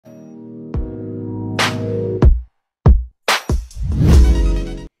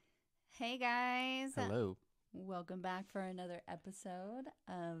guys. Hello. Welcome back for another episode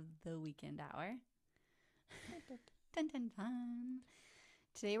of The Weekend Hour. Dun, dun, dun.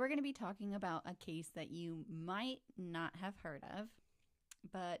 Today we're going to be talking about a case that you might not have heard of,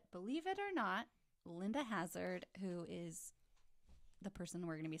 but believe it or not, Linda Hazzard, who is the person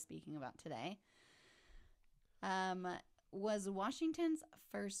we're going to be speaking about today, was Washington's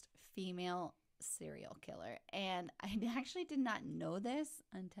first female serial killer. And I actually did not know this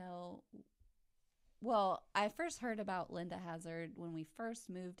until, well, I first heard about Linda Hazzard when we first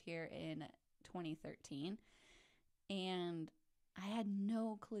moved here in 2013. And I had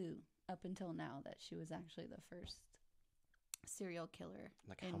no clue up until now that she was actually the first serial killer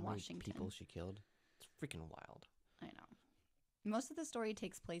in Washington. How many people she killed? It's freaking wild. I know. Most of the story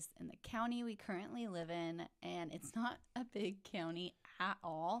takes place in the county we currently live in, and it's not a big county at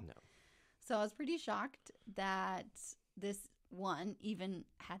all. No. So I was pretty shocked that this, one, even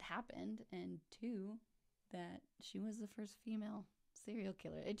had happened, and two, that she was the first female serial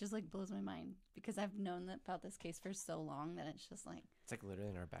killer. It just like blows my mind because I've known about this case for so long that it's just like... It's like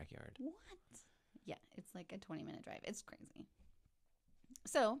literally in our backyard. What? Yeah, it's like a 20-minute drive. It's crazy.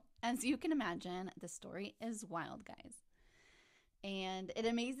 So, as you can imagine, the story is wild, guys. And it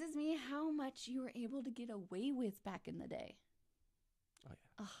amazes me how much you were able to get away with back in the day. Oh,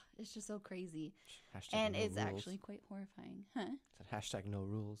 yeah. Oh, it's just so crazy. Hashtag And no it's rules. actually quite horrifying. Huh? It's a hashtag no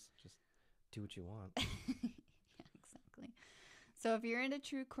rules. Just do what you want. Yeah, exactly. So if you're into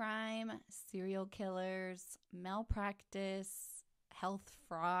true crime, serial killers, malpractice, health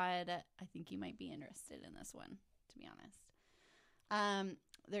fraud, I think you might be interested in this one, to be honest.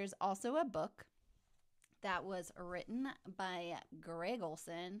 There's also a book that was written by Gregg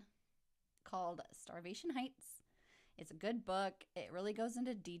Olsens called Starvation Heights. It's a good book. It really goes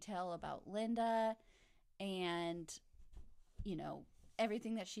into detail about Linda and, you know,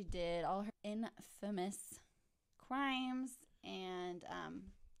 everything that she did, all her infamous crimes. And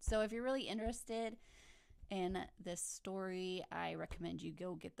so if you're really interested in this story, I recommend you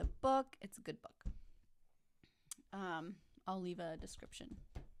go get the book. It's a good book. I'll leave a description.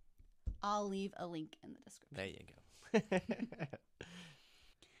 I'll leave a link in the description. There you go.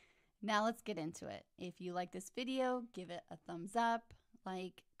 Now let's get into it. If you like this video, give it a thumbs up,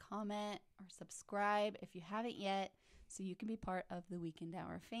 like, comment, or subscribe if you haven't yet so you can be part of the Weekend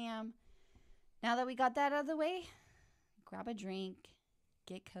Hour fam. Now that we got that out of the way, grab a drink,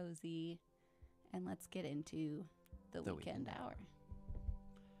 get cozy, and let's get into the Weekend Hour.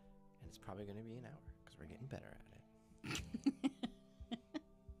 And it's probably going to be an hour because we're getting better at it.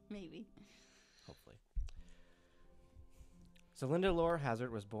 Maybe. Hopefully. So Linda Laura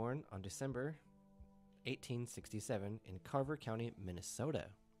Hazzard was born on December 1867 in Carver County, Minnesota.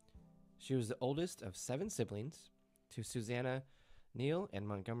 She was the oldest of 7 siblings to Susanna Neal and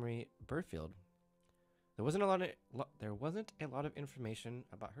Montgomery Burfield. There wasn't a lot of information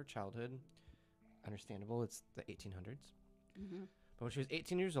about her childhood. Understandable, it's the 1800s. Mm-hmm. But when she was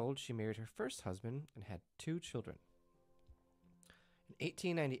 18 years old, she married her first husband and had 2 children. In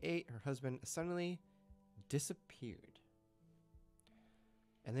 1898, her husband suddenly disappeared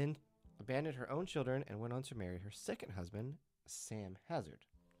and then abandoned her own children and went on to marry her second husband, Sam Hazzard.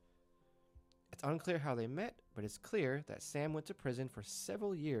 It's unclear how they met, but it's clear that Sam went to prison for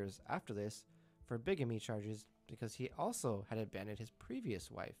several years after this for bigamy charges because he also had abandoned his previous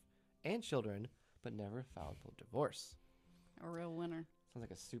wife and children but never filed for divorce. A real winner. Sounds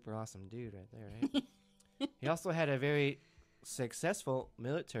like a super awesome dude right there, right? He also had a very successful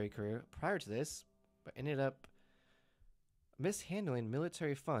military career prior to this, but ended up mishandling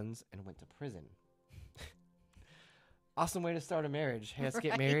military funds and went to prison. Awesome way to start a marriage. Hey, let's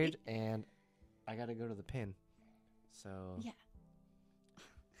get married, and I got to go to the pen. So yeah,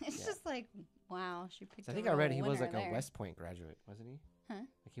 it's just like, wow, she picked. I think I read he was like a West Point graduate, wasn't he? Huh?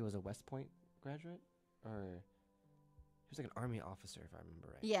 Like he was a West Point graduate, or he was like an Army officer, if I remember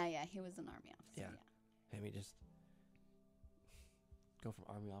right. Yeah, he was an Army officer. Yeah. And we just go from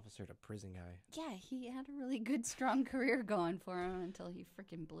Army officer to prison guy. Yeah, he had a really good, strong career going for him until he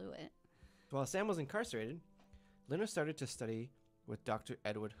freaking blew it. While Sam was incarcerated, Linda started to study with Dr.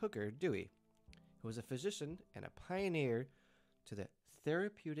 Edward Hooker Dewey, who was a physician and a pioneer to the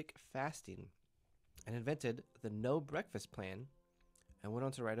therapeutic fasting and invented the no breakfast plan and went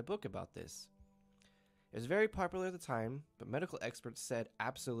on to write a book about this. It was very popular at the time, but medical experts said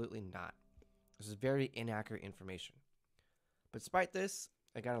absolutely not. This is very inaccurate information. But despite this,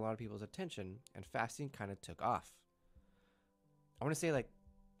 it got a lot of people's attention, and fasting kind of took off. I want to say, like,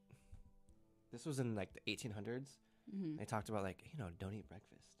 this was in, like, the 1800s. Mm-hmm. They talked about, like, don't eat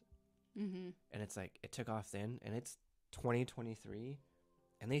breakfast. Mm-hmm. And it's like, it took off then, and it's 2023,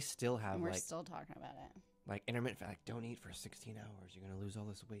 And they still have And we're still talking about it. like intermittent, like don't eat for 16 hours. You're going to lose all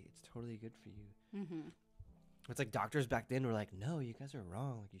this weight. It's totally good for you. Mm-hmm. It's like doctors back then were like, no, you guys are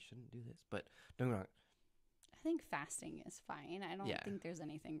wrong. Like you shouldn't do this. But don't get me wrong. I think fasting is fine. I don't think there's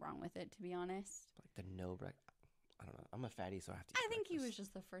anything wrong with it, to be honest. Like the no breakfast. I don't know. I'm a fatty, so I have to eat I think he breakfast. was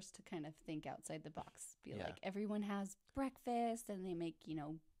just the first to kind of think outside the box. Be Yeah. like, everyone has breakfast and they make,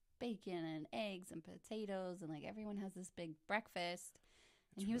 bacon and eggs and potatoes and like everyone has this big breakfast.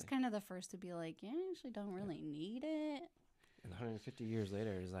 And he was kind of the first to be like, yeah, I actually don't really need it. And 150 years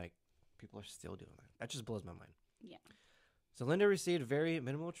later, it's like people are still doing that. That just blows my mind. Yeah. So Linda received very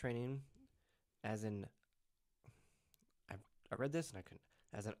minimal training as an, I read this and I couldn't,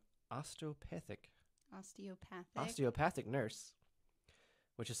 as an osteopathic nurse,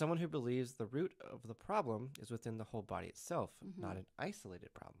 which is someone who believes the root of the problem is within the whole body itself, not an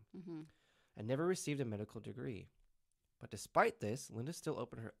isolated problem, and never received a medical degree. But despite this, Linda still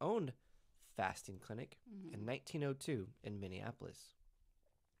opened her own fasting clinic in 1902 in Minneapolis.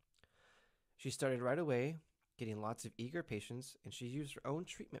 She started right away, getting lots of eager patients, and she used her own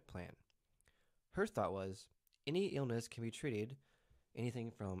treatment plan. Her thought was, any illness can be treated, anything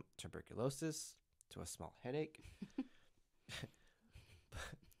from tuberculosis to a small headache.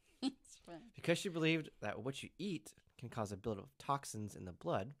 It's fun. Because she believed that what you eat can cause a buildup of toxins in the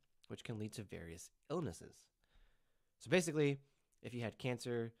blood, which can lead to various illnesses. So basically, if you had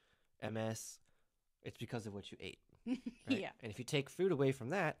cancer, MS, it's because of what you ate. Right? Yeah. And if you take food away from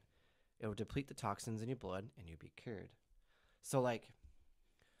that, it will deplete the toxins in your blood and you'll be cured. So, like,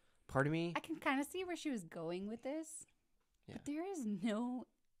 part of me... I can kind of see where she was going with this. Yeah. But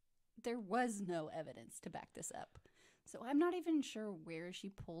there was no evidence to back this up. So I'm not even sure where she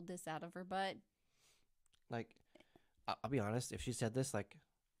pulled this out of her butt. Like, I'll be honest, if she said this, like,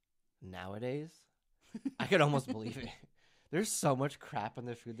 nowadays, I could almost believe it. There's so much crap in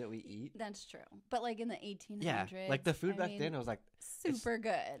the food that we eat. That's true. But like in the 1800s. Yeah, like the food back then, it was like... Super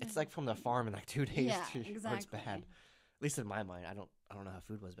good. It's like from the farm in like 2 days. Yeah, to exactly. It's bad. At least in my mind. I don't know how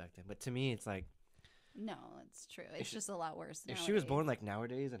food was back then. But to me, it's like... No, it's true. It's just a lot worse If nowadays. she was born like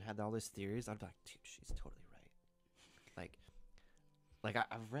nowadays and had all these theories, I'd be like, dude, she's totally right. Like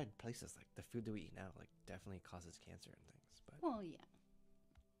I've read places like the food that we eat now like definitely causes cancer and things. But Well, yeah.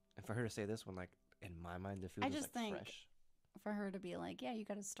 and for her to say this one, like in my mind, the food I was just like think fresh. For her to be like, yeah, you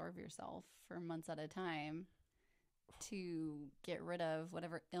got to starve yourself for months at a time to get rid of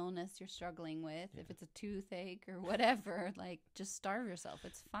whatever illness you're struggling with. Yeah. If it's a toothache or whatever, like just starve yourself.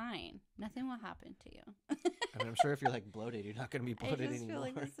 It's fine. Nothing will happen to you. I mean, I'm sure if you're like bloated, you're not going to be bloated I just anymore.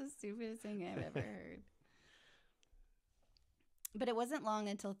 feel like it's the stupidest thing I've ever heard. But it wasn't long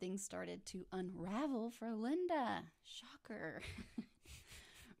until things started to unravel for Linda. Shocker.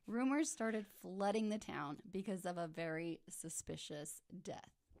 Rumors started flooding the town because of a very suspicious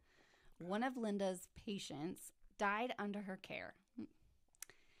death. One of Linda's patients died under her care.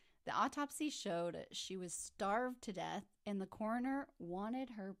 The autopsy showed she was starved to death, and the coroner wanted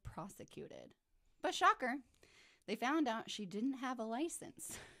her prosecuted. But shocker, they found out she didn't have a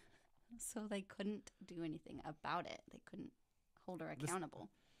license, so they couldn't do anything about it. They couldn't hold her accountable.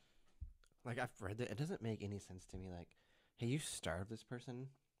 Like I've read that, it doesn't make any sense to me. Like, hey, you starved this person,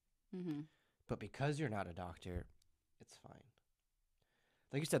 but because you're not a doctor, it's fine.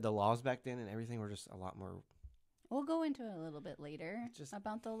 Like you said, the laws back then and everything were just a lot more. We'll go into it a little bit later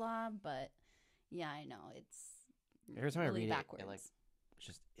about the law, but yeah, I know it's every time really I read backwards. it like it's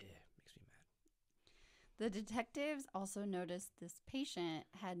just makes me mad. The detectives also noticed this patient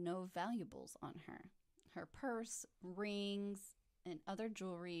had no valuables on her. Her purse, rings, and other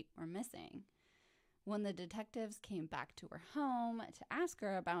jewelry were missing. When the detectives came back to her home to ask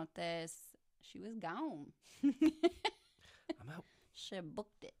her about this, she was gone. I'm out. She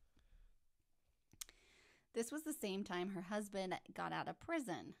booked it. This was the same time her husband got out of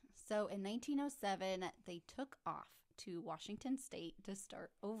prison. So in 1907, they took off to Washington State to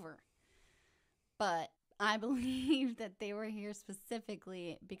start over. But I believe that they were here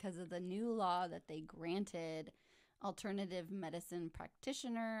specifically because of the new law that they granted alternative medicine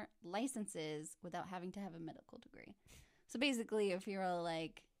practitioner licenses without having to have a medical degree. So basically, if you're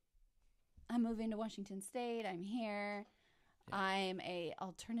like, I'm moving to Washington State, I'm here, I'm a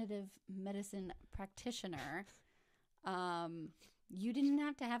alternative medicine practitioner, you didn't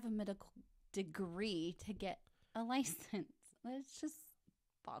have to have a medical degree to get a license. That just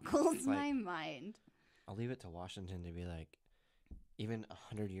boggles my mind. I'll leave it to Washington to be like, even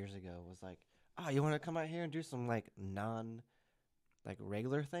 100 years ago was like, oh, you want to come out here and do some like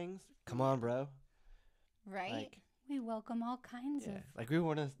regular things? Come on, bro. Right? Like, we welcome all kinds of like we were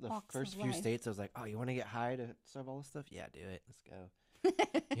one of the walks first of few life. states that was like, oh, you want to get high to serve all this stuff? Yeah, do it. Let's go.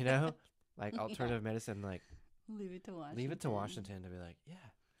 You know, like alternative medicine, like Leave it to Washington. leave it to Washington to be like, yeah,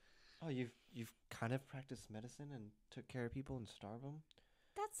 oh, you've kind of practiced medicine and took care of people and starve them.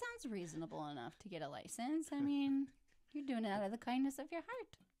 That sounds reasonable enough to get a license. I mean, you're doing it out of the kindness of your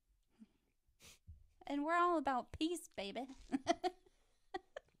heart. And we're all about peace, baby.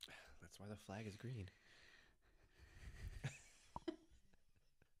 That's why the flag is green.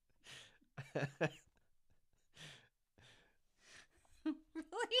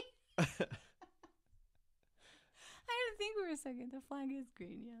 Really? I had to think for a second. The flag is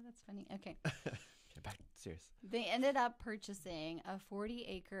green. Yeah, that's funny. Okay. Get back serious. They ended up purchasing a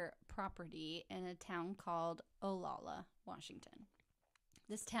 40-acre property in a town called Olalla, Washington.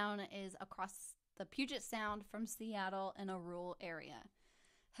 This town is across the Puget Sound from Seattle in a rural area.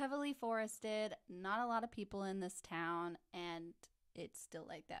 Heavily forested, not a lot of people in this town, and it's still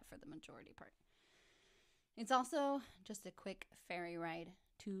like that for the majority part. It's also just a quick ferry ride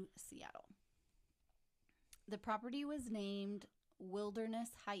to Seattle. The property was named Wilderness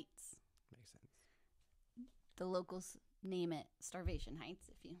Heights. Makes sense. The locals name it Starvation Heights,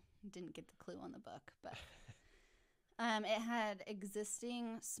 if you didn't get the clue on the book. But it had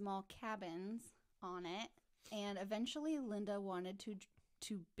existing small cabins on it, and eventually Linda wanted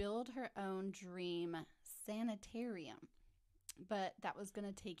to build her own dream sanitarium. But that was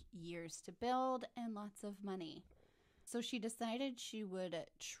going to take years to build and lots of money. So she decided she would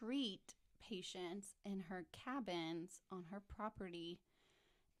treat patients in her cabins on her property.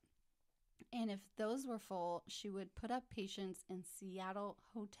 And if those were full, she would put up patients in Seattle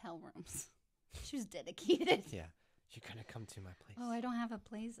hotel rooms. She was dedicated. Yeah. You're going to come to my place. Oh, I don't have a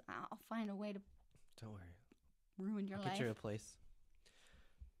place. I'll find a way to Don't worry. ruin your I'll life. get you a place.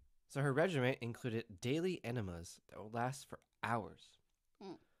 So her regimen included daily enemas that would last for hours.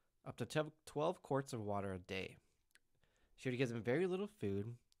 Up to 12 quarts of water a day. She would give them very little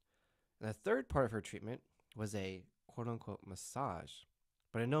food. And the third part of her treatment was a quote-unquote massage.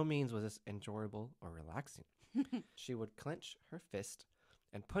 But in no means was this enjoyable or relaxing. She would clench her fist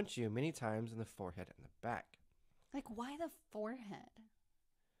and punch you many times in the forehead and the back. Like, why the forehead?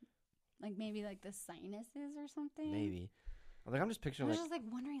 Like, maybe like the sinuses or something? Maybe. I'm just I picturing was like... just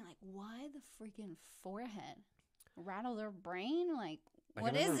like wondering, like, why the freaking forehead? Rattle their brain? Like I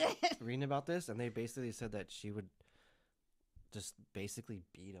what is remember it? reading about this, and they basically said that she would just basically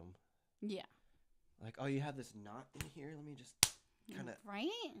beat them. Yeah. Like, oh, you have this knot in here. Let me just kind of... Right?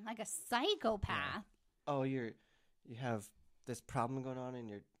 Like a psychopath. Oh, you have this problem going on in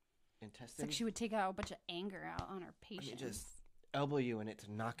your intestines. It's like she would take out a bunch of anger out on her Let me patients. just elbow you in it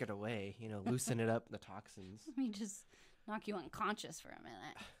to knock it away. You know, loosen it up, the toxins. Let me just knock you unconscious for a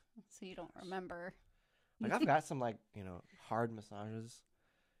minute so you don't remember. Like, I've got some, like, you know, hard massages.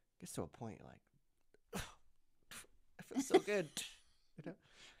 Gets to a point, you're like, I feel so good. You know?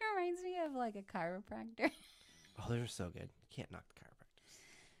 It reminds me of like a chiropractor. Oh, they're so good. You can't knock the chiropractors.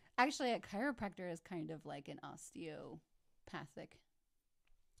 Actually, a chiropractor is kind of like an osteopathic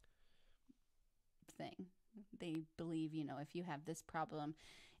thing. They believe, you know, if you have this problem,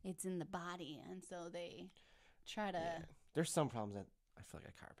 it's in the body. And so they try to... Yeah. There's some problems that I feel like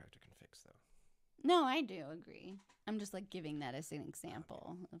a chiropractor can fix, though. No, I do agree. I'm just like giving that as an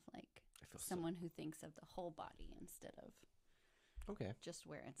example of like I feel someone who thinks of the whole body instead of Okay. just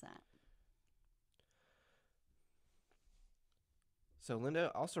where it's at. So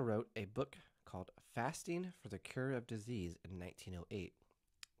Linda also wrote a book called Fasting for the Cure of Disease in 1908,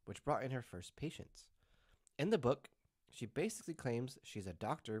 which brought in her first patients. In the book, she basically claims she's a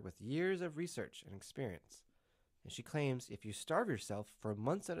doctor with years of research and experience. And she claims if you starve yourself for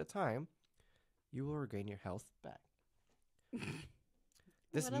months at a time, you will regain your health back.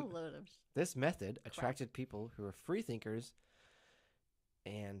 What a load of... This method attracted people who were free thinkers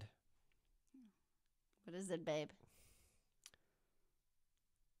and... What is it, babe?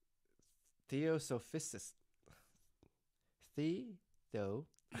 Theosophicists.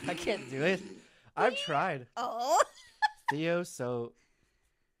 I can't do it. I've tried. Oh. Theosophicists.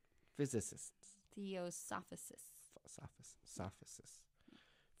 Theosophists. Sophists.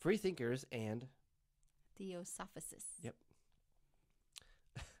 Free thinkers and... Theosophists. Yep.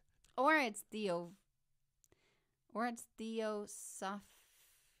 Or it's Theosoph...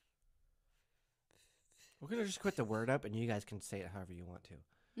 We're going to just quit the word up and you guys can say it however you want to.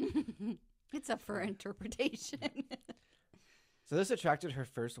 It's up for interpretation. So this attracted her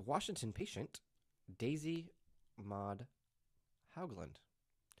first Washington patient, Daisy Maud Haugland,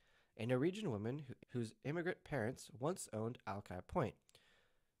 a Norwegian woman whose immigrant parents once owned Alki Point,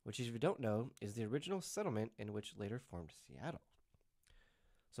 which, if you don't know, is the original settlement in which later formed Seattle.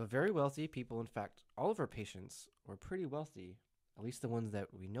 So very wealthy people. In fact, all of her patients were pretty wealthy At least the ones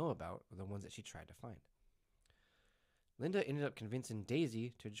that we know about are the ones that she tried to find. Linda ended up convincing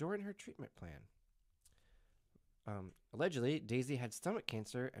Daisy to join her treatment plan. Allegedly, Daisy had stomach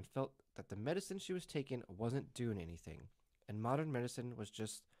cancer and felt that the medicine she was taking wasn't doing anything, and modern medicine was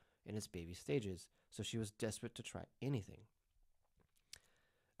just in its baby stages, so she was desperate to try anything.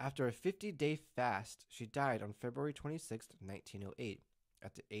 After a 50-day fast, she died on February 26, 1908,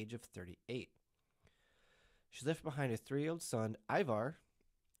 at the age of 38. She left behind a 3-year-old son, Ivar.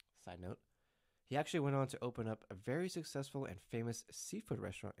 Side note, he actually went on to open up a very successful and famous seafood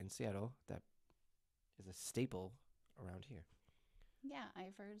restaurant in Seattle that is a staple around here. Yeah,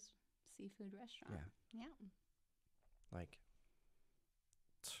 Ivar's Seafood Restaurant. Yeah. Like,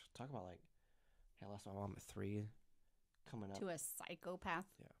 talk about like, hey, I lost my mom at 3, coming up To a psychopath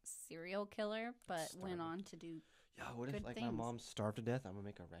serial killer, but went on to do Yeah, what if good like things. my mom starved to death? I'm gonna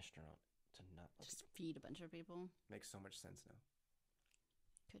make a restaurant to not let just feed a bunch of people. Makes so much sense now.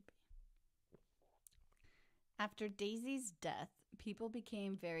 Could be. After Daisy's death, people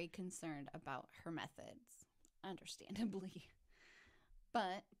became very concerned about her methods, understandably.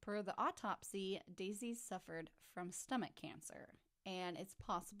 But per the autopsy, Daisy suffered from stomach cancer, and it's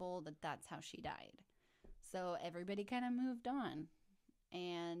possible that that's how she died. So everybody kind of moved on.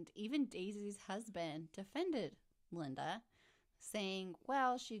 And even Daisy's husband defended Linda, saying,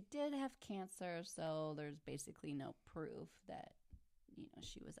 well, she did have cancer, so there's basically no proof that,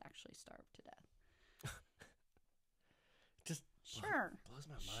 she was actually starved to death. Just Sure. blows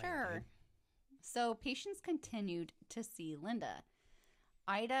my mind. Sure. Dude. So patients continued to see Linda.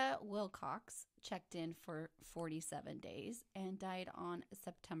 Ida Wilcox checked in for 47 days and died on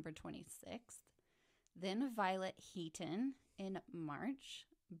September 26th. Then Violet Heaton in March.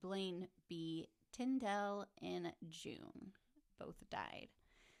 Blaine B. Tyndall in June. Both died.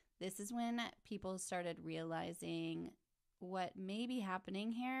 This is when people started realizing what may be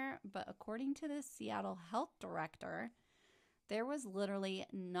happening here, but according to the Seattle health director, there was literally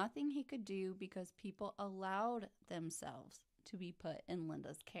nothing he could do because people allowed themselves to be put in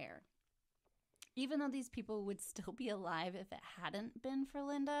Linda's care. Even though these people would still be alive if it hadn't been for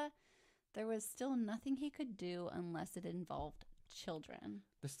Linda, there was still nothing he could do unless it involved children.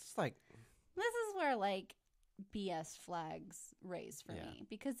 This is like... This is where, like, BS flags raise for me.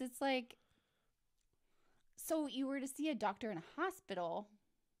 Because it's like... So you were to see a doctor in a hospital,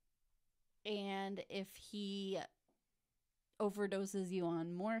 and if he overdoses you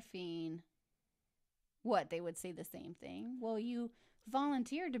on morphine, what, they would say the same thing? Well, you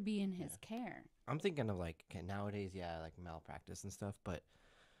volunteered to be in his care. I'm thinking of like, okay, nowadays, like malpractice and stuff, but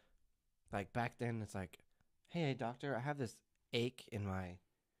like back then it's like, hey doctor, I have this ache in my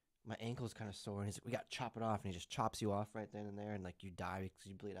ankle's kind of sore, and he's like, we got to chop it off, and he just chops you off right then and there, and like you die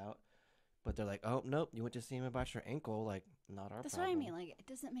because you bleed out. But they're like, oh nope, you went to see him about your ankle, like not our That's problem. what I mean. Like, it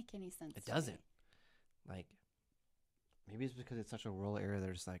doesn't make any sense. It doesn't. Like, maybe it's because it's such a rural area.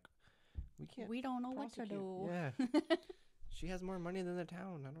 They're just like, we don't know what to do. Yeah. She has more money than the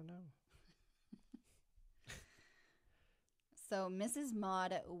town. I don't know. So Mrs.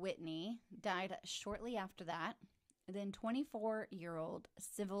 Maud Whitney died shortly after that. Then 24-year-old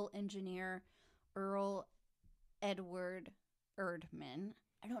civil engineer Earl Edward Erdman.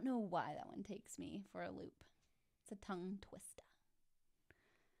 I don't know why that one takes me for a loop. It's a tongue twister.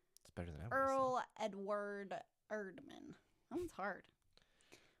 It's better than Earl Edward Erdman. That one's hard.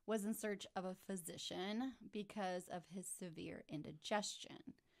 Was in search of a physician because of his severe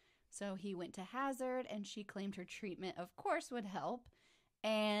indigestion. So he went to Hazard, and she claimed her treatment, of course, would help.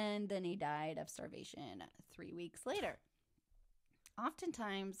 And then he died of starvation 3 weeks later.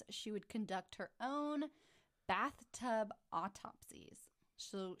 Oftentimes, she would conduct her own bathtub autopsies.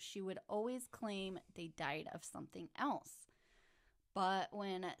 So she would always claim they died of something else. But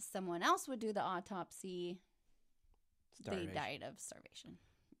when someone else would do the autopsy, they died of starvation.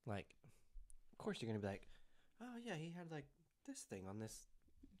 Like, of course you're going to be like, oh yeah, he had like this thing on this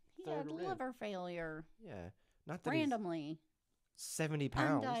He third had rib. liver failure. Yeah. Not that Randomly. he's 70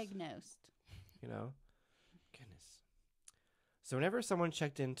 pounds. Undiagnosed. Goodness. So whenever someone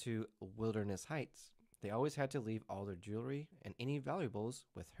checked into Wilderness Heights, they always had to leave all their jewelry and any valuables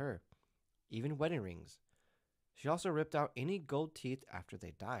with her, even wedding rings. She also ripped out any gold teeth after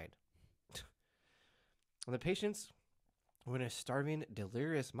they died. When the patients were in a starving,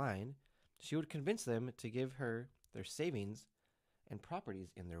 delirious mind, she would convince them to give her their savings and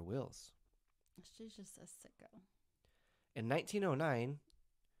properties in their wills. She's just a sicko. In 1909,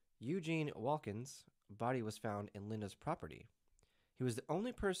 Eugene Walken's body was found in Linda's property. He was the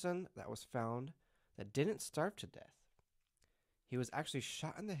only person that was found that didn't starve to death. He was actually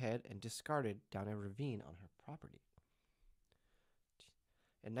shot in the head and discarded down a ravine on her property.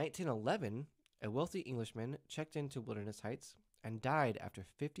 In 1911, a wealthy Englishman checked into Wilderness Heights and died after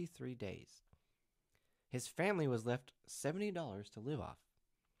 53 days. His family was left $70 to live off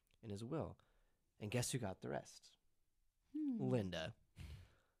in his will. And guess who got the rest? Linda.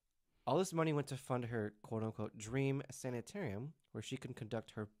 All this money went to fund her quote-unquote dream sanitarium where she could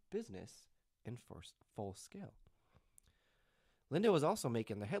conduct her business in full scale. Linda was also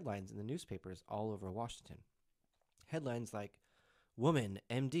making the headlines in the newspapers all over Washington. Headlines like, "Woman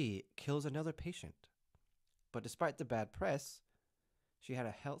MD kills another patient." But despite the bad press, she had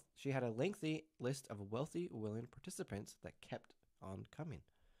a lengthy list of wealthy, willing participants that kept on coming.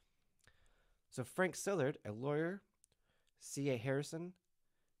 So Frank Sillard, a lawyer, C.A. Harrison,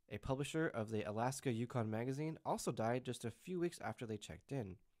 a publisher of the Alaska Yukon magazine, also died just a few weeks after they checked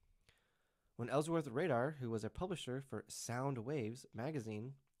in. When Ellsworth Radar, who was a publisher for Sound Waves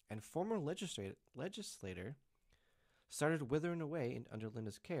magazine and former legislator, started withering away under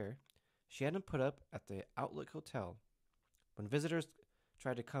Linda's care, she had him put up at the Outlook Hotel. When visitors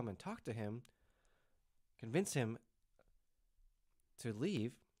tried to come and talk to him, convince him to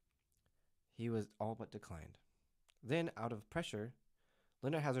leave, he was all but declined. Then, out of pressure,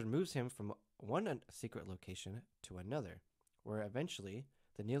 Linda Hazard moves him from one secret location to another, where eventually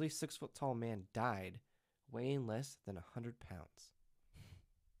the nearly 6-foot-tall man died, weighing less than 100 pounds.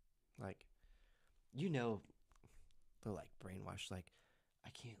 Like, they're like brainwashed, like, I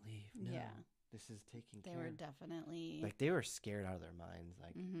can't leave. No, this is taking care. They were definitely... Like, they were scared out of their minds,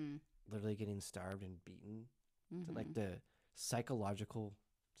 like, literally getting starved and beaten. To, like, the psychological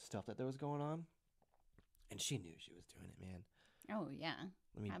stuff that was going on. And she knew she was doing it, man. Oh, yeah.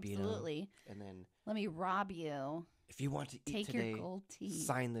 Let me absolutely. Beat him, and then... Let me rob you. If you want to eat take today, your gold teeth.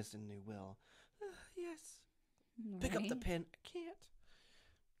 Sign this in new will. Yes. Right? Pick up the pen. I can't.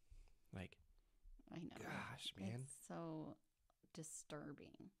 Like... I know. Gosh, man. It's so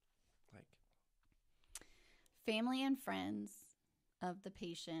disturbing. Like... Family and friends of the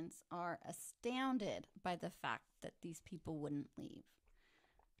patients are astounded by the fact that these people wouldn't leave.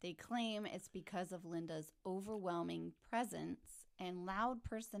 They claim it's because of Linda's overwhelming presence and loud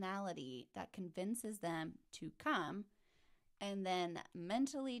personality that convinces them to come and then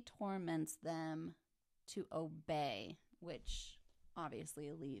mentally torments them to obey, which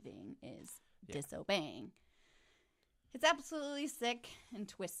obviously leaving is disobeying. It's absolutely sick and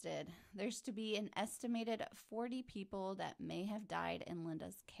twisted. There's to be an estimated 40 people that may have died in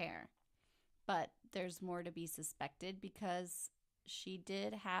Linda's care. But there's more to be suspected because she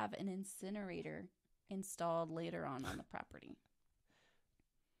did have an incinerator installed later on the property.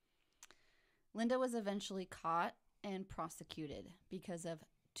 Linda was eventually caught and prosecuted because of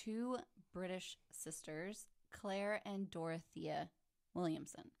 2 British sisters, Claire and Dorothea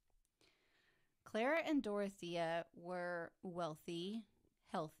Williamson. Claire and Dorothea were wealthy,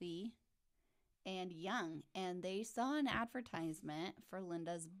 healthy, and young, and they saw an advertisement for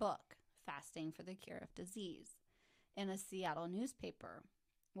Linda's book, Fasting for the Cure of Disease, in a Seattle newspaper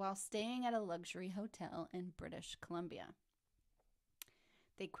while staying at a luxury hotel in British Columbia.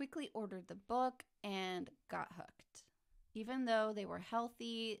 They quickly ordered the book and got hooked. Even though they were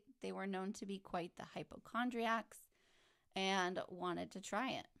healthy, they were known to be quite the hypochondriacs and wanted to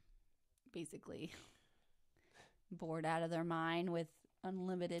try it. Basically, bored out of their mind with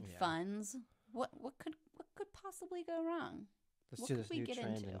unlimited funds. What could possibly go wrong? Let's do this new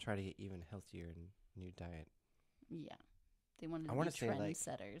trend and try to get even healthier and new diet. Yeah, they wanted to be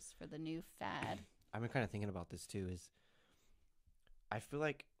trendsetters for the new fad. I've been kind of thinking about this too. Is I feel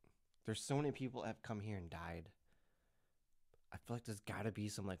like there's so many people that have come here and died. I feel like there's got to be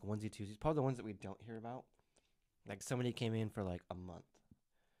some like onesie twosies, probably the ones that we don't hear about. Like somebody came in for like a month.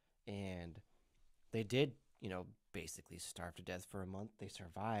 And they did, basically starve to death for a month. They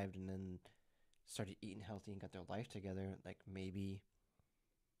survived and then started eating healthy and got their life together. Like, maybe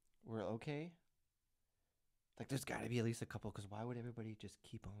we're okay. Like, there's got to be at least a couple, because why would everybody just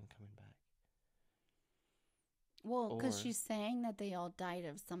keep on coming back? Well, because she's saying that they all died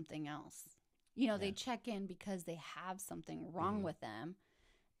of something else. They check in because they have something wrong with them.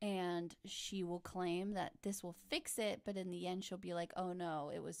 And she will claim that this will fix it, but in the end she'll be like, oh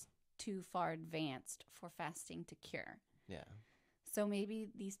no, it was too far advanced for fasting to cure. Yeah. So maybe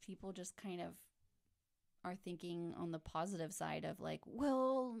these people just kind of are thinking on the positive side of like,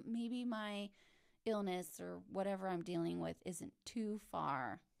 well, maybe my illness or whatever I'm dealing with isn't too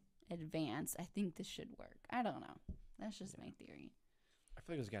far advanced. I think this should work. I don't know. That's just my theory. I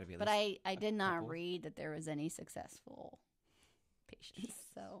feel like there's got to be at least I did not couple. read that there was any successful patients,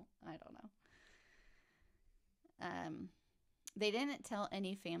 so I don't know. They didn't tell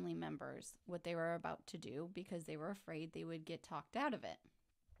any family members what they were about to do because they were afraid they would get talked out of it.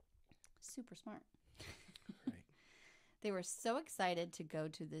 Super smart. Right. They were so excited to go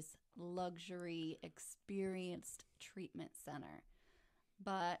to this luxury, experienced treatment center.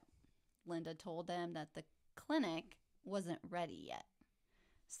 But Linda told them that the clinic wasn't ready yet.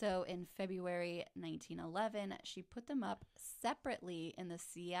 So in February 1911, she put them up separately in the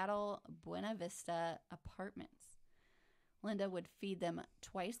Seattle Buena Vista apartments. Linda would feed them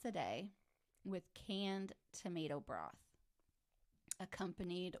twice a day with canned tomato broth,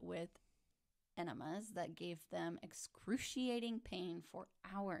 accompanied with enemas that gave them excruciating pain for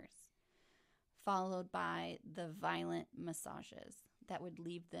hours, followed by the violent massages that would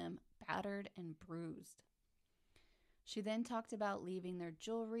leave them battered and bruised. She then talked about leaving their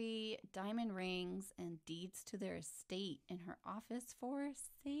jewelry, diamond rings, and deeds to their estate in her office for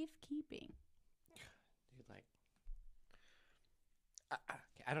safekeeping. Dude, like,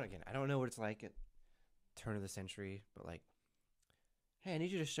 I don't know what it's like at turn of the century, but like, hey, I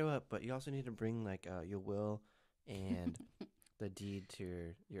need you to show up, but you also need to bring like your will and the deed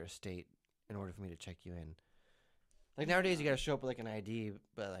to your estate in order for me to check you in. Like nowadays, you got to show up with like an ID,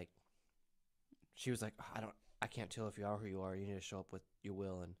 but like, she was like, oh, I can't tell if you are who you are. You need to show up with your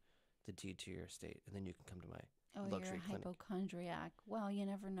will and the deed to your estate, and then you can come to my luxury you're a clinic. Hypochondriac. Well, you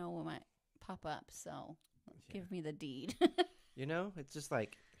never know what might pop up, so give me the deed. You know, it's just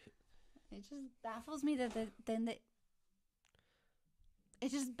like it just baffles me that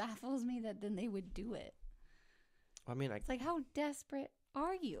it just baffles me that then they would do it. I mean, like, it's like, how desperate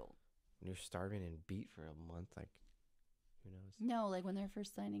are you? You're starving and beat for a month, like, who knows? No, like when they're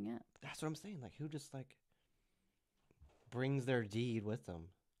first signing up. That's what I'm saying. Like, who just like brings their deed with them?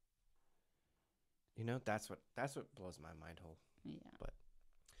 You know, that's what blows my mind whole. Yeah. But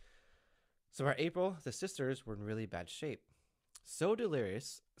so by April, the sisters were in really bad shape. So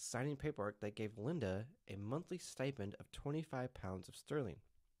delirious, signing paperwork that gave Linda a monthly stipend of 25 pounds of sterling,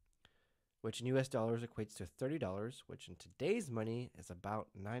 which in US dollars equates to $30, which in today's money is about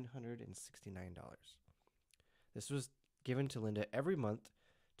 $969. This was given to Linda every month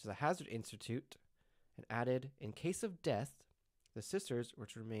to the Hazard Institute and added, in case of death, the sisters were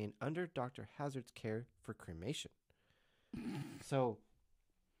to remain under Dr. Hazard's care for cremation. So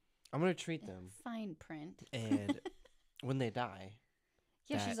I'm going to treat them. Fine print. And when they die.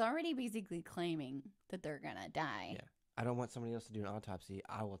 Yeah, she's already basically claiming that they're going to die. Yeah. I don't want somebody else to do an autopsy.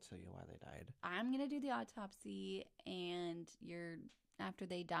 I will tell you why they died. I'm going to do the autopsy, and after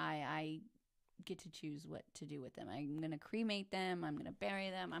they die, I get to choose what to do with them. I'm going to cremate them. I'm going to bury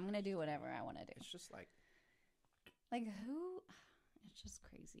them. I'm going to do whatever I want to do. It's just like who? It's just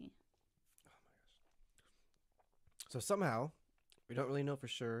crazy. Oh my gosh. So somehow, we don't really know for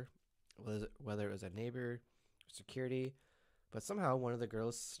sure whether it was a neighbor or security, but somehow one of the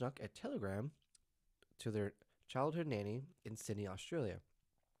girls snuck a telegram to their childhood nanny in Sydney, Australia,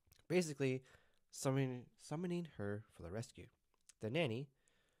 basically summoning her for the rescue. The nanny,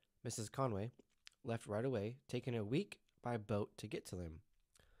 Mrs. Conway, left right away, taking a week by boat to get to them.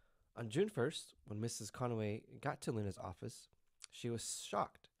 On June 1st, when Mrs. Conway got to Linda's office, she was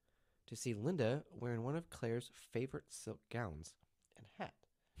shocked to see Linda wearing one of Claire's favorite silk gowns and hat.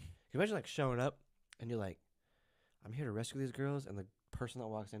 Can you imagine like showing up and you're like, I'm here to rescue these girls, and the person that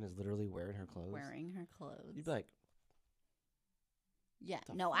walks in is literally wearing her clothes? Wearing her clothes. You'd be like, yeah,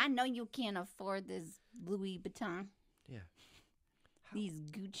 no, I know you can't afford this Louis Vuitton. Yeah. These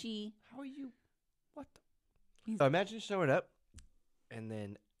Gucci. How are you? What the? So imagine showing up, and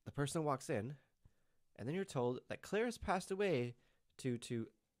then the person walks in, and then you're told that Claire has passed away due to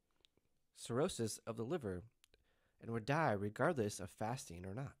cirrhosis of the liver and would die regardless of fasting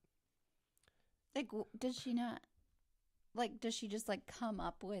or not. Like, does she not? Like, does she just like come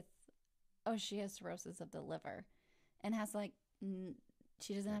up with, oh, she has cirrhosis of the liver, and has like,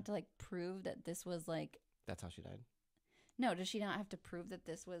 she doesn't have to like prove that this was like. That's how she died. No, does she not have to prove that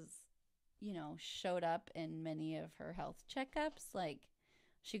this was, showed up in many of her health checkups? Like,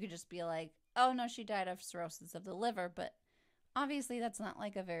 she could just be like, oh, no, she died of cirrhosis of the liver. But obviously that's not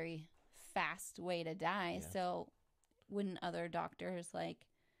like a very fast way to die. Yeah. So wouldn't other doctors like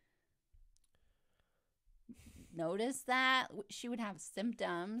notice that? She would have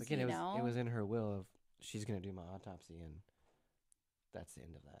symptoms, Again, it was in her will of she's going to do my autopsy, and that's the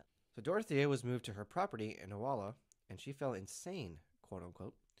end of that. So Dorothea was moved to her property in Olalla, and she fell insane, quote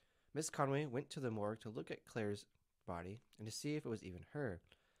unquote. Miss Conway went to the morgue to look at Claire's body and to see if it was even her.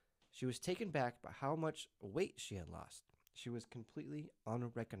 She was taken back by how much weight she had lost. She was completely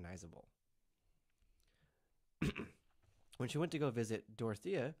unrecognizable. When she went to go visit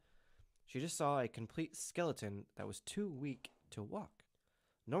Dorothea, she just saw a complete skeleton that was too weak to walk.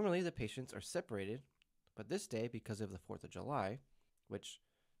 Normally, the patients are separated, but this day, because of the 4th of July, which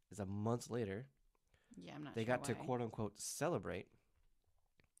is a month later, Yeah, I'm not they sure got to why. quote unquote celebrate.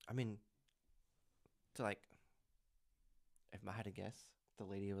 I mean, to like, if I had to guess, the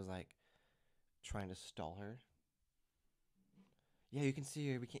lady was like trying to stall her. Yeah, you can see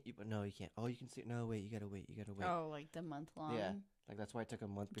her. We can't. But no, you can't. Oh, you can see. No, wait. You gotta wait. You gotta wait. Oh, like the month long. Yeah, like that's why it took a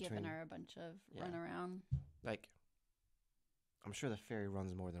month between. Giving her a bunch of Yeah. runaround. Like, I'm sure the ferry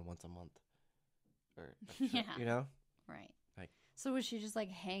runs more than once a month. Or I'm sure, Yeah. you know. Right. Like, so was she just like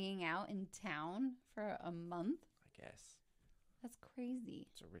hanging out in town for a month? I guess That's crazy.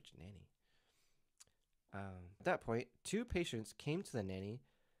 it's a rich nanny. At that point, 2 patients came to the nanny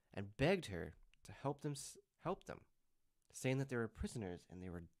and begged her to help them, saying that they were prisoners and they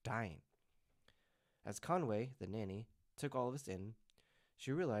were dying. As Conway, the nanny, took all of this in,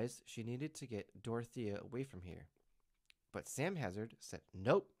 she realized she needed to get Dorothea away from here. But Sam Hazard said,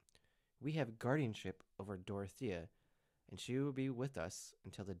 "Nope, we have guardianship over Dorothea, and she will be with us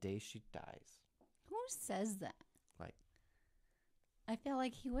until the day she dies." Who says that? Like, I feel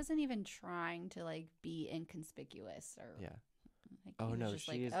like he wasn't even trying to like be inconspicuous or yeah. like, Oh, he was no, just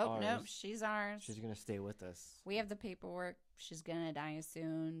she like, is oh no, ours. she's ours. She's going to stay with us. We have the paperwork. She's gonna die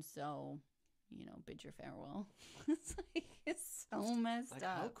soon, so bid your farewell. it's so messed Like,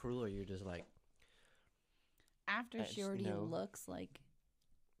 up. how cruel are you? Just like, After she already looks like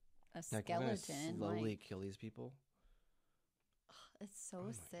a we're gonna skeleton. slowly kill these people. It's so Oh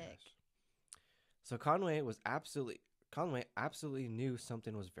my sick. gosh. So Conway absolutely knew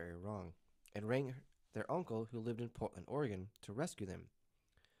something was very wrong and rang their uncle, who lived in Portland, Oregon, to rescue them.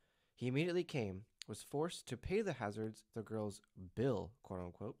 He immediately came, was forced to pay the Hazards the girl's bill, quote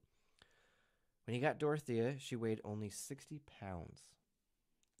unquote. When he got Dorothea, she weighed only 60 pounds.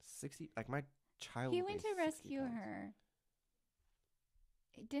 60, like my child. He went to weighs 60 rescue pounds. her.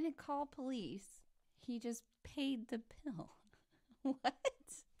 He didn't call police. He just paid the bill. What?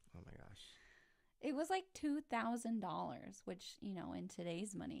 Oh my gosh. It was like $2,000, which, in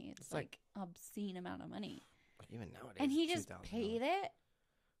today's money, it's like obscene amount of money. Even nowadays. And he just $2,000. paid it?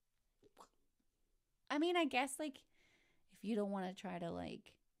 I mean, I guess, like, if you don't want to try to,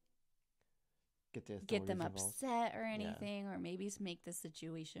 like, get them upset or anything, or maybe make the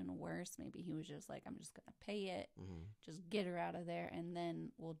situation worse, maybe he was just like, I'm just going to pay it, just get her out of there, and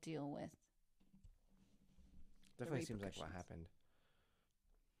then we'll deal with Definitely seems like what happened.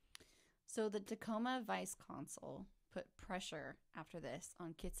 So the Tacoma Vice Consul put pressure after this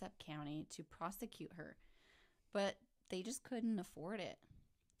on Kitsap County to prosecute her, but they just couldn't afford it.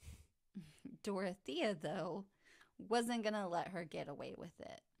 Dorothea, though, wasn't going to let her get away with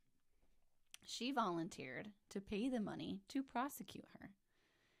it. She volunteered to pay the money to prosecute her.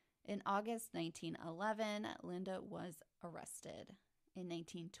 In August 1911, Linda was arrested. In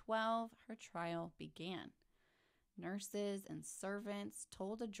 1912, her trial began. Nurses and servants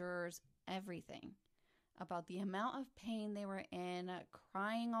told the jurors everything about the amount of pain they were in,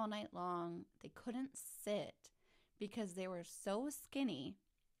 crying all night long. They couldn't sit because they were so skinny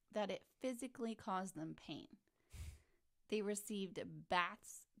that it physically caused them pain. They received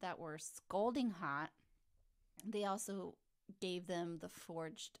baths that were scalding hot. They also gave them the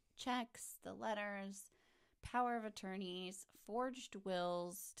forged checks, the letters, power of attorneys, forged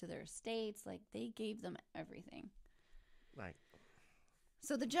wills to their estates. Like, they gave them everything. Like,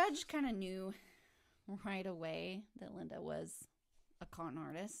 so the judge kind of knew right away that Linda was a con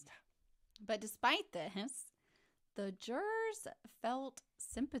artist. But despite this, the jurors felt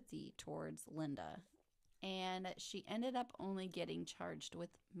sympathy towards Linda, and she ended up only getting charged with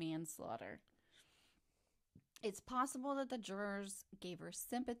manslaughter. It's possible that the jurors gave her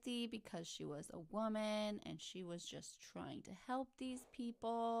sympathy because she was a woman and she was just trying to help these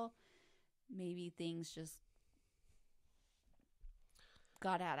people. Maybe things just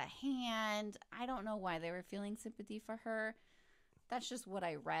got out of hand. I don't know why they were feeling sympathy for her. That's just what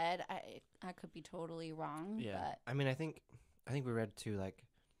I read. I could be totally wrong. yeah. But I mean, I think we read too, like,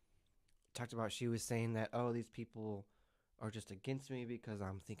 talked about, she was saying that, oh, these people are just against me because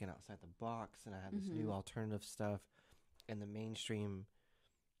I'm thinking outside the box and I have this new alternative stuff, and the mainstream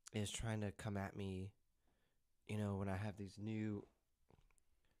is trying to come at me, when I have these new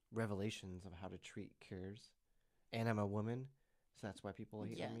revelations of how to treat cures, and I'm a woman, so that's why people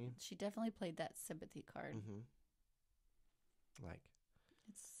hate on me. She definitely played that sympathy card. Like,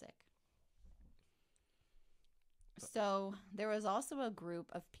 it's sick. So there was also a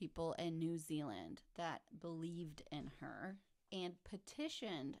group of people in New Zealand that believed in her and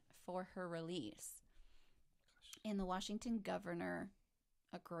petitioned for her release. And the Washington governor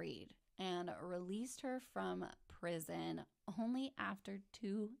agreed and released her from prison only after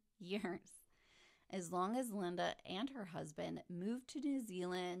 2 years. as long as Linda and her husband moved to New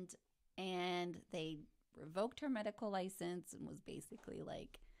Zealand and they revoked her medical license and was basically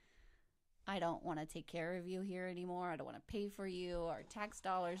like, I don't want to take care of you here anymore. I don't want to pay for you. Our tax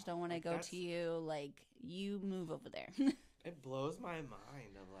dollars don't want to go to you. Like, you move over there. It blows my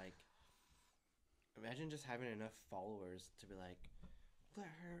mind of like, imagine just having enough followers to be like, let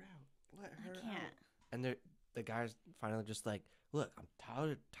her out. Let her out. And the guy's finally just like, look, I'm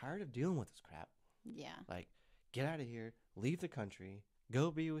tired of dealing with this crap. Yeah. Like, get out of here. Leave the country.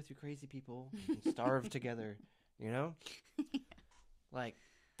 Go be with your crazy people and starve together. You know? Like,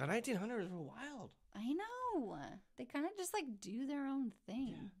 the 1900s were wild. I know. They kind of just like do their own thing.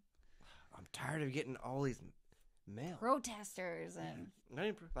 Yeah. I'm tired of getting all these mail. Protesters and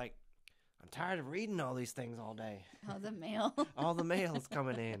like, I'm tired of reading all these things all day. Oh, the mail. All the mail's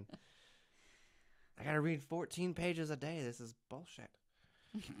coming in. I gotta read 14 pages a day. This is bullshit.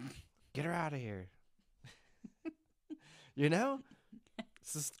 Get her out of here. You know?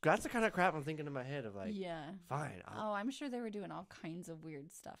 That's the kind of crap I'm thinking in my head of like, yeah. Fine. I'm sure they were doing all kinds of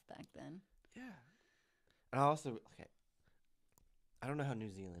weird stuff back then. Yeah. And I also, okay, I don't know how New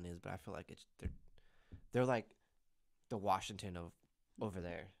Zealand is, but I feel like they're like the Washington of over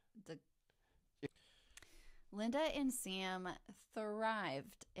there. Linda and Sam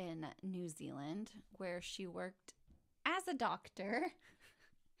thrived in New Zealand, where she worked as a doctor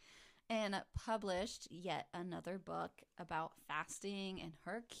and published yet another book about fasting and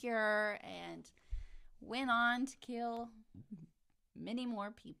her cure, and went on to kill many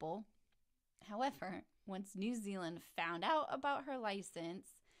more people. However, once New Zealand found out about her license,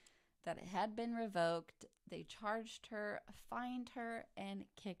 that it had been revoked, they charged her, fined her, and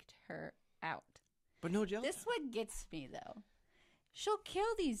kicked her out. But no jail. This is what gets me, though. She'll kill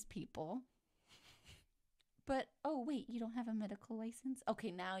these people. But, oh, wait, you don't have a medical license?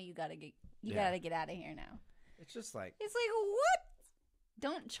 Okay, now you gotta get out of here now. It's just like... It's like, what?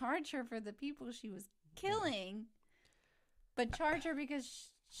 Don't charge her for the people she was killing, but charge her because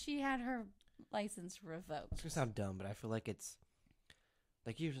she had her license revoked. It's gonna sound dumb, but I feel like it's...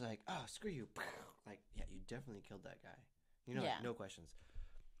 Like, you're just like, oh, screw you. Like, yeah, you definitely killed that guy. You know, like, no questions.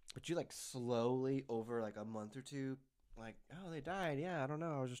 But you, like, slowly, over, like, a month or two, like, oh, they died. Yeah, I don't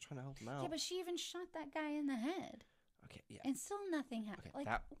know. I was just trying to help them out. Yeah, but she even shot that guy in the head. Okay, yeah. And still nothing happened. Okay,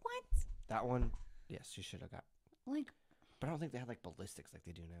 like, what? That one, yes, she should have got. Like. But I don't think they had, like, ballistics like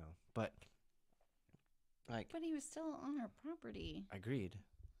they do now. But, like. But he was still on her property. Agreed.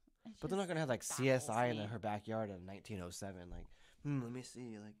 But they're not going to have, like, CSI in her backyard in 1907. Like, let me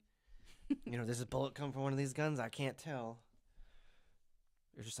see. Like, you know, does a bullet come from one of these guns? I can't tell.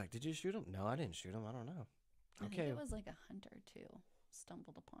 You're just like, did you shoot him? No, I didn't shoot him. I don't know. I think it was like a hunter, too.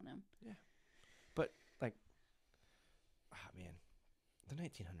 Stumbled upon him. Yeah. But, like, man, the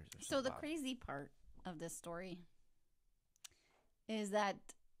 1900s are so the crazy part of this story is that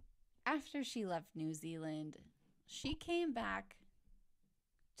after she left New Zealand, she came back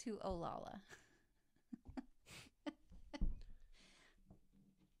to Olalla.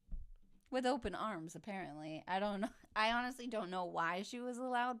 With open arms, apparently. I don't know. I honestly don't know why she was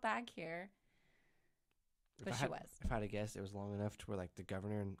allowed back here. But she was. If I had to guess, it was long enough to where, like, the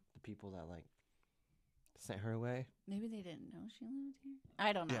governor and the people that, like, sent her away. Maybe they didn't know she lived here.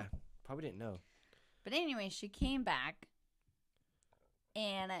 I don't know. Yeah, probably didn't know. But anyway, she came back.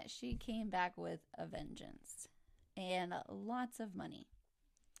 And she came back with a vengeance. And lots of money.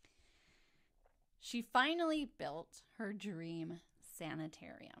 She finally built her dream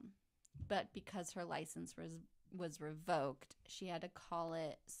sanitarium. But because her license was revoked, she had to call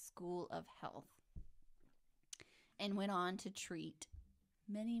it School of Health. And went on to treat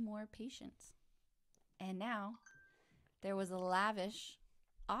many more patients. And now, there was a lavish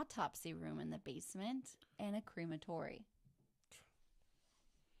autopsy room in the basement and a crematory.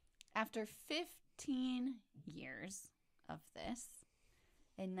 After 15 years of this,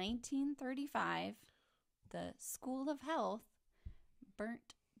 in 1935, the School of Health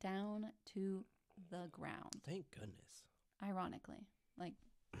burnt down to the ground. Thank goodness. Ironically. Like,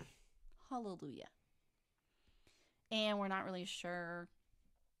 hallelujah. And we're not really sure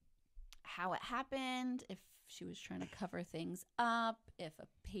how it happened, if she was trying to cover things up, if a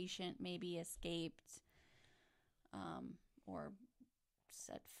patient maybe escaped, or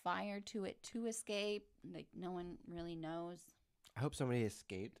set fire to it to escape. Like, no one really knows. I hope somebody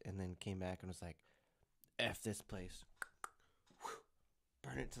escaped and then came back and was like, F this place.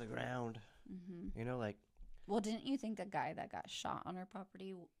 Burn it to the ground. Mm-hmm. You know, like. Well, didn't you think the guy that got shot on her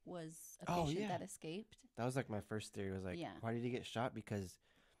property was a patient that escaped? That was like my first theory. Was like, why did he get shot? Because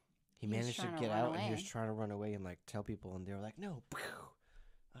he managed to get out and he was trying to run away and like tell people, and they were like, no.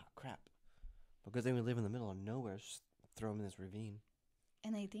 Oh, crap. Because then we live in the middle of nowhere. Just throw them in this ravine.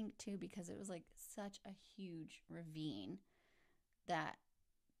 And I think, too, because it was like such a huge ravine that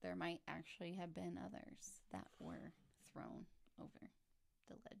there might actually have been others that were thrown over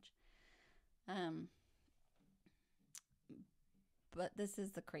the ledge. But this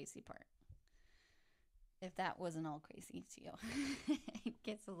is the crazy part. If that wasn't all crazy to you, it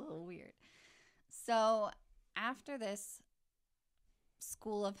gets a little weird. So after this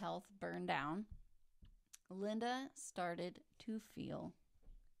school of health burned down, Linda started to feel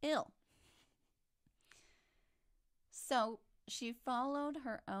ill. So she followed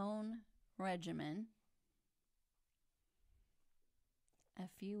her own regimen. A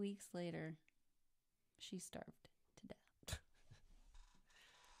few weeks later, she starved to death.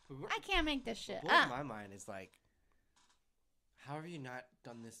 I can't make this shit What up. in my mind is like, how have you not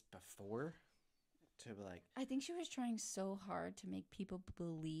done this before? To be like, I think she was trying so hard to make people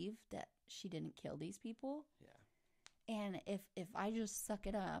believe that she didn't kill these people. yeah, And if I just suck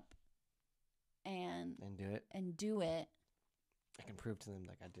it up and do it, it, I can prove to them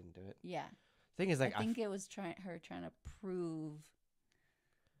like I didn't do it. yeah. Thing is, like, I think it was her trying to prove.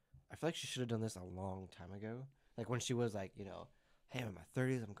 I feel like she should have done this a long time ago. Like when she was like, hey, I'm in my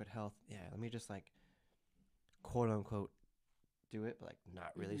 30s, I'm in good health. Yeah, let me just like, quote unquote, do it, but like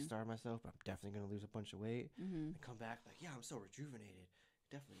not really starve myself. But I'm definitely gonna lose a bunch of weight and come back like, yeah, I'm so rejuvenated. It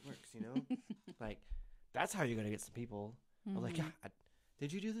definitely works, Like that's how you're gonna get some people. I'm like, yeah,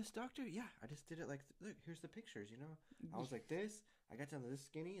 did you do this, doctor? Yeah, I just did it. Like, look, here's the pictures. I was like this. I got down to this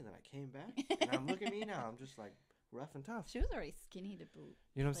skinny, and then I came back. And I'm look at me now. I'm just like rough and tough. She was already skinny to boot.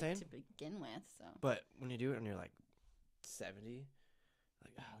 You know what I'm saying? To begin with, so. But when you do it and you're like 70,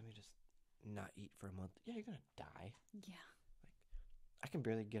 like, let me just not eat for a month. Yeah, you're gonna die. Yeah. I can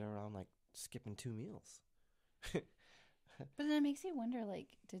barely get around like skipping 2 meals. But then it makes you wonder, like,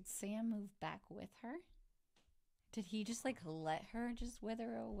 did Sam move back with her? Did he just like let her just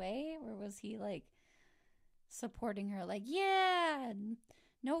wither away, or was he like supporting her? Like, yeah,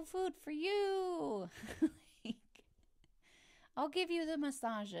 no food for you. Like, I'll give you the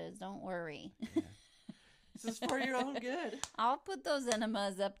massages. Don't worry. Yeah. This is for your own good. I'll put those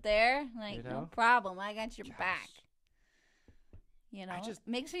enemas up there. Like, no problem. I got your back. It just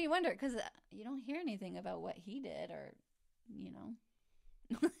makes me wonder because you don't hear anything about what he did or,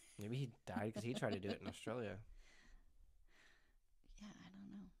 Maybe he died because he tried to do it in Australia. Yeah, I don't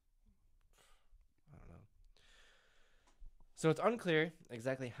know. So it's unclear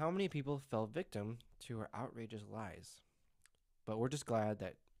exactly how many people fell victim to her outrageous lies. But we're just glad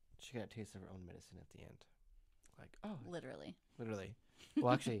that she got a taste of her own medicine at the end. Like, oh. Literally.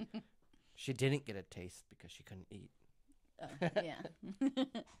 Well, actually, she didn't get a taste because she couldn't eat. Oh, yeah.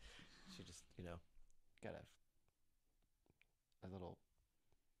 She just, got a little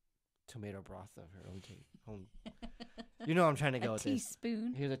tomato broth of her own. I'm trying to go with this.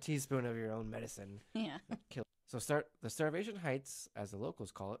 Teaspoon. Here's a teaspoon of your own medicine. Yeah. So the Starvation Heights, as the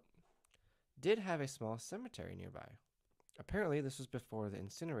locals call it, did have a small cemetery nearby. Apparently, this was before the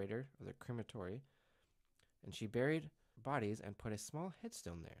incinerator or the crematory, and she buried bodies and put a small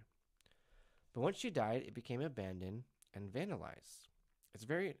headstone there. But once she died, it became abandoned and vandalized.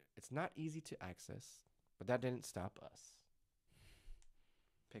 It's not easy to access, but that didn't stop us.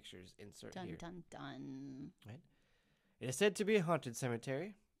 Pictures insert dun, here. Dun, dun, dun. Right? It is said to be a haunted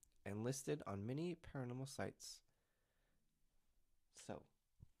cemetery and listed on many paranormal sites. So,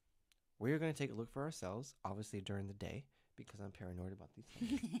 we're going to take a look for ourselves, obviously during the day, because I'm paranoid about these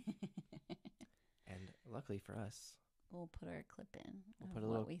things. And luckily for us, we'll put our clip in. We'll put a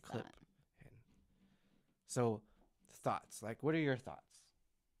little clip in. So, thoughts. Like, what are your thoughts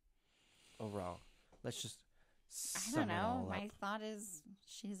overall? Let's just I don't know. My thought is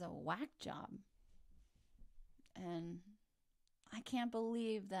she's a whack job. And I can't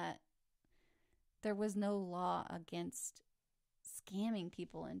believe that there was no law against scamming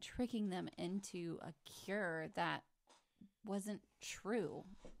people and tricking them into a cure that wasn't true.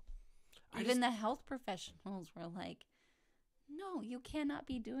 Even the health professionals were like, no, you cannot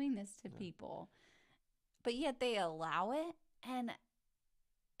be doing this to people. But yet they allow it. And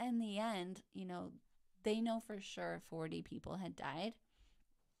in the end, they know for sure 40 people had died.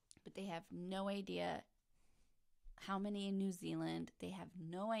 But they have no idea how many in New Zealand. They have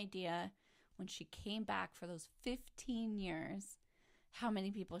no idea when she came back for those 15 years how many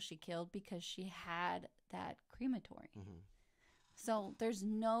people she killed because she had that crematory. Mm-hmm. So there's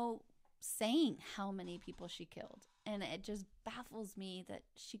no saying how many people she killed. And it just baffles me that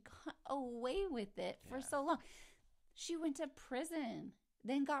she got away with it for so long. She went to prison,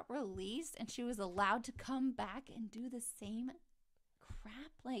 then got released, and she was allowed to come back and do the same crap.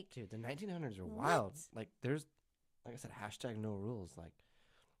 Like, Dude, the 1900s are what? wild. Like, there's, like I said, hashtag no rules. Like,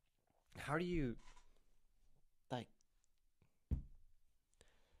 how do you, like,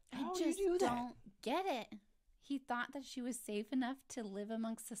 how do you do that? don't get it. He thought that she was safe enough to live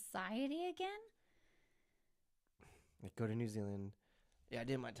amongst society again? Like, go to New Zealand. Yeah, I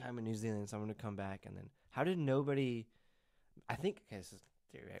did my time in New Zealand, so I'm going to come back. And then, how did nobody, I think, okay, this is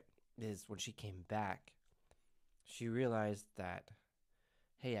theory, right? Is when she came back, she realized that,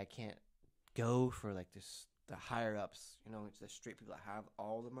 hey, I can't go for, like, this, the higher ups, you know, it's the straight people that have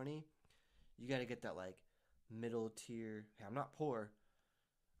all the money. You got to get that, like, middle tier. Hey, I'm not poor.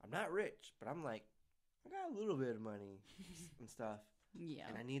 I'm not rich, but I'm like, I got a little bit of money and stuff. Yeah.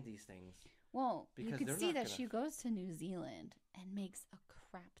 And I need these things. Well, Because you could they're see not that gonna- she goes to New Zealand and makes a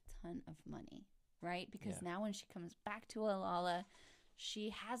crap ton of money, right? Because Yeah. now when she comes back to Olalla, she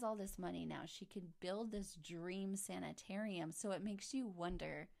has all this money now. She can build this dream sanitarium. So it makes you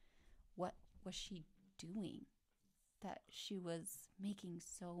wonder, what was she doing that she was making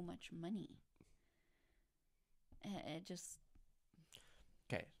so much money? And it just...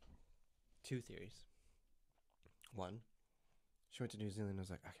 Okay. 2 theories. 1, she went to New Zealand and was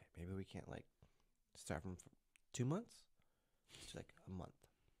like, okay, maybe we can't, like, start from 2 months to, like, a month,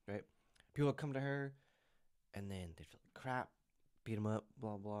 right? People would come to her, and then they'd feel like crap, beat them up,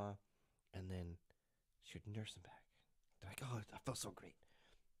 blah, blah, and then she would nurse them back. They're like, oh, I felt so great.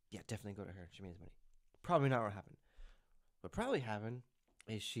 Yeah, definitely go to her. She made money. Probably not what happened. What probably happened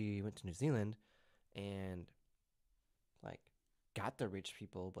is she went to New Zealand and, like, got the rich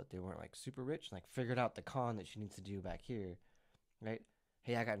people, but they weren't, like, super rich, like, figured out the con that she needs to do back here, right?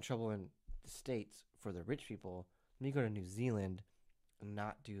 Hey, I got in trouble in the States for the rich people. Let me go to New Zealand and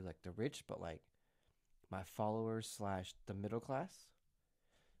not do, like, the rich, but, like, my followers / the middle class.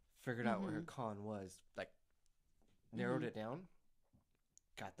 Figured out where her con was, like, narrowed it down,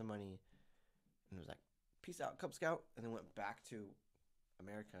 got the money, and was like, peace out, Cub Scout, and then went back to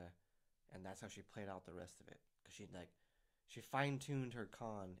America, and that's how she played out the rest of it. Because she fine-tuned her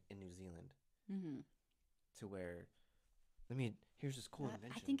con in New Zealand to where, here's this cool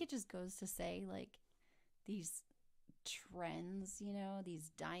invention. I think it just goes to say, like, these trends, you know,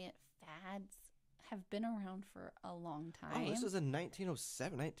 these diet fads have been around for a long time. Oh, this was in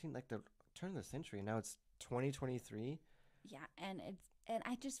 1907, like the turn of the century. Now it's 2023. Yeah, and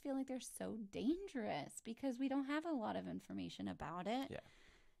I just feel like they're so dangerous because we don't have a lot of information about it. Yeah.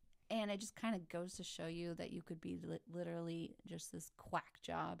 And it just kind of goes to show you that you could be literally just this quack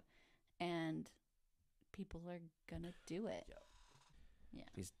job and people are going to do it. Yep. Yeah.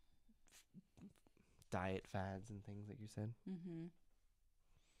 These diet fads and things like you said.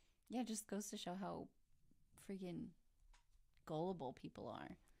 Yeah, it just goes to show how freaking gullible people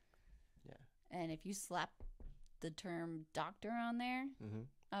are. Yeah. And if you slap the term doctor on there,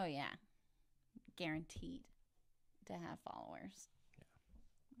 oh yeah, guaranteed to have followers.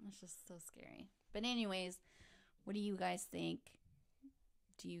 It's just so scary. But anyways, what do you guys think?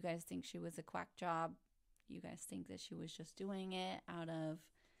 Do you guys think she was a quack job? Do you guys think that she was just doing it out of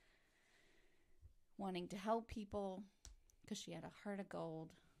wanting to help people because she had a heart of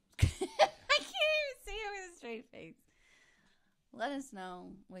gold? I can't even say it with a straight face. Let us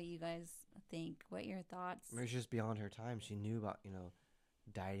know what you guys think. What your thoughts? Maybe it's just beyond her time. She knew about,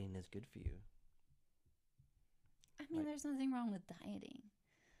 dieting is good for you. I mean, there's nothing wrong with dieting.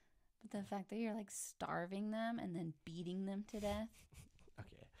 But the fact that you're, like, starving them and then beating them to death.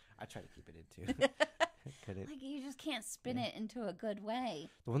 Okay. I try to keep it in, too. Like, you just can't spin it into a good way.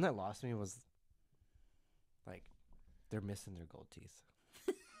 The one that lost me was, like, they're missing their gold teeth.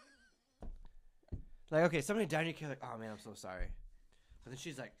 Like, okay, somebody died and you're like, oh, man, I'm so sorry. But then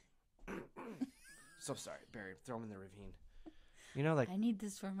she's like, so sorry, bury him, throw him in the ravine. You know, like, I need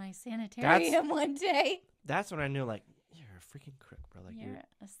this for my sanitarium one day. That's when I knew, like, you're a freaking crook, bro. Like, you're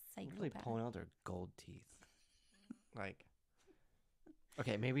a psychopath. really pulling out their gold teeth. Like,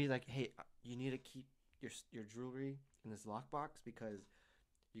 okay, maybe, like, hey, you need to keep your jewelry in this lockbox because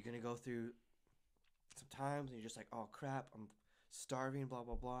you're going to go through some times and you're just like, oh, crap, I'm starving, blah,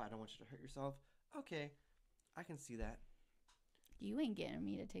 blah, blah. I don't want you to hurt yourself. Okay, I can see that. You ain't getting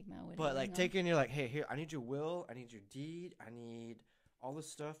me to take my widow. But, like, taking, you're like, hey, here, I need your will, I need your deed, I need all this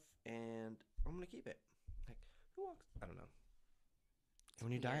stuff, and I'm going to keep it. Like, who walks? I don't know. And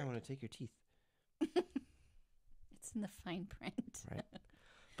when you die, I want to take your teeth. It's in the fine print. Right.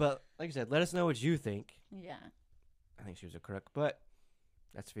 But, like I said, let us know what you think. Yeah. I think she was a crook, but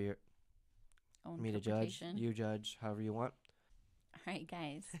that's for your, me to judge. You judge however you want. All right,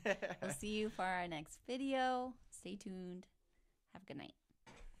 guys. We'll see you for our next video. Stay tuned. Have a good night.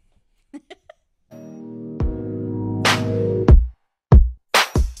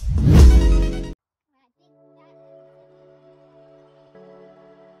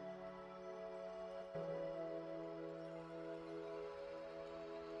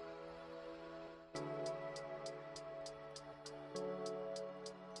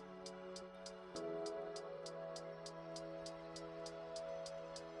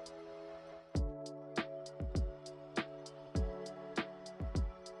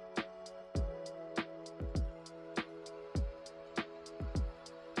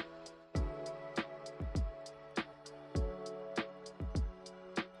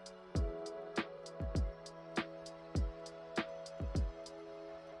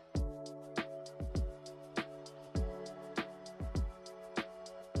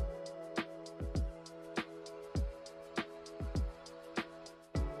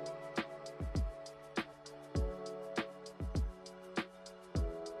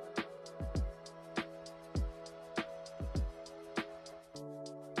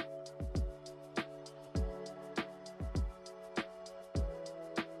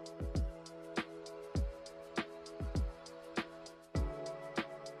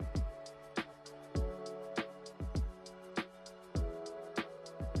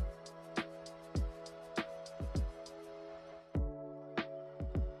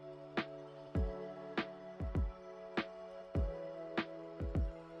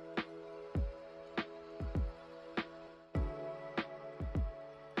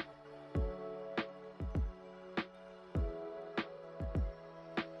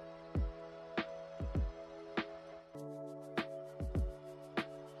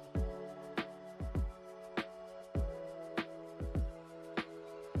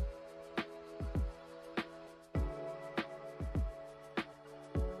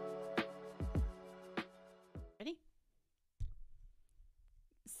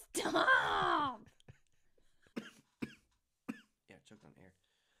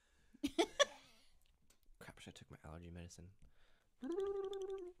 Crap, I should have took my allergy medicine.